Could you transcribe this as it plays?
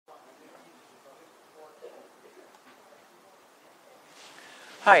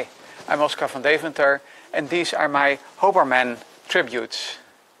Hi, I'm Oscar van Deventer, and these are my Hoberman Tributes.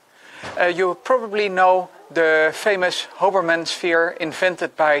 You probably know the famous Hoberman sphere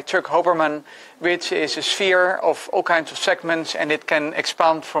invented by Chuck Hoberman, which is a sphere of all kinds of segments, and it can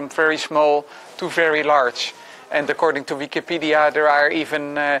expand from very small to very large. And according to Wikipedia, there are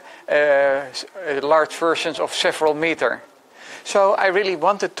even large versions of several meters. So I really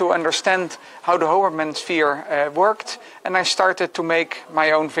wanted to understand how the Hoberman sphere worked, and I started to make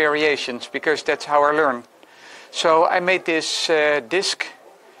my own variations, because that's how I learn. So I made this disc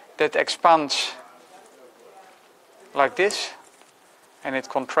that expands like this, and it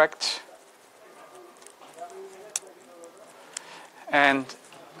contracts. And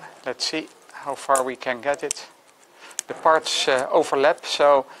let's see how far we can get it. The parts overlap,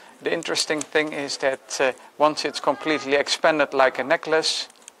 so the interesting thing is that once it's completely expanded like a necklace,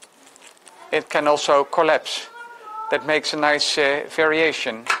 it can also collapse. That makes a nice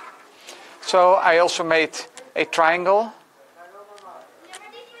variation. So I also made a triangle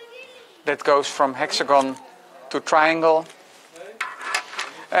that goes from hexagon to triangle.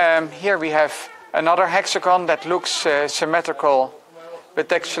 Here we have another hexagon that looks symmetrical,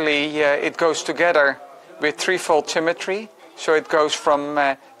 but actually it goes together with threefold symmetry. So it goes from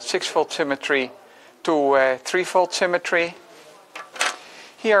sixfold symmetry to threefold symmetry.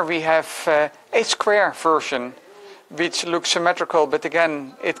 Here we have a square version, which looks symmetrical, but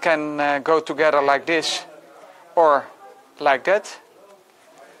again, it can go together like this or like that.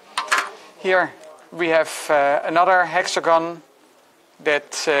 Here we have another hexagon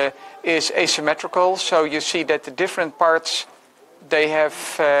that is asymmetrical, so you see that the different parts, they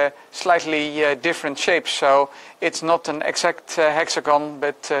have slightly different shapes, so it's not an exact hexagon,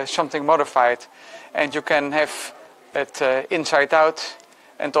 but something modified. And you can have it inside out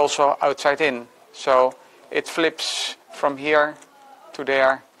and also outside in. So it flips from here to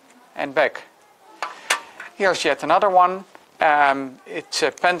there and back. Here's yet another one. It's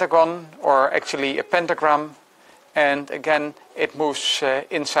a pentagon, or actually a pentagram. And again, it moves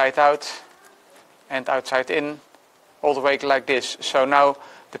inside out and outside in, all the way like this. So now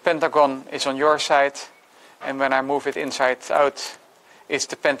the pentagon is on your side, and when I move it inside out, it's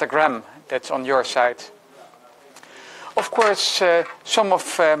the pentagram that's on your side. Of course, some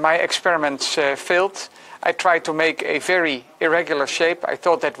of my experiments failed. I tried to make a very irregular shape. I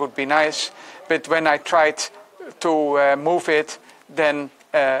thought that would be nice, but when I tried to move it, then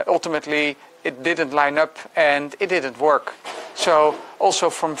ultimately it didn't line up and it didn't work. So also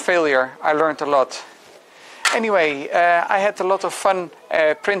from failure, I learned a lot. Anyway, I had a lot of fun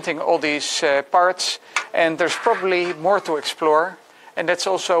printing all these parts, and there's probably more to explore, and that's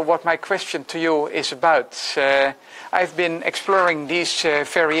also what my question to you is about. I've been exploring these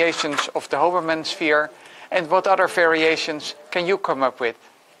variations of the Hoberman sphere, and what other variations can you come up with?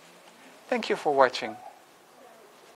 Thank you for watching.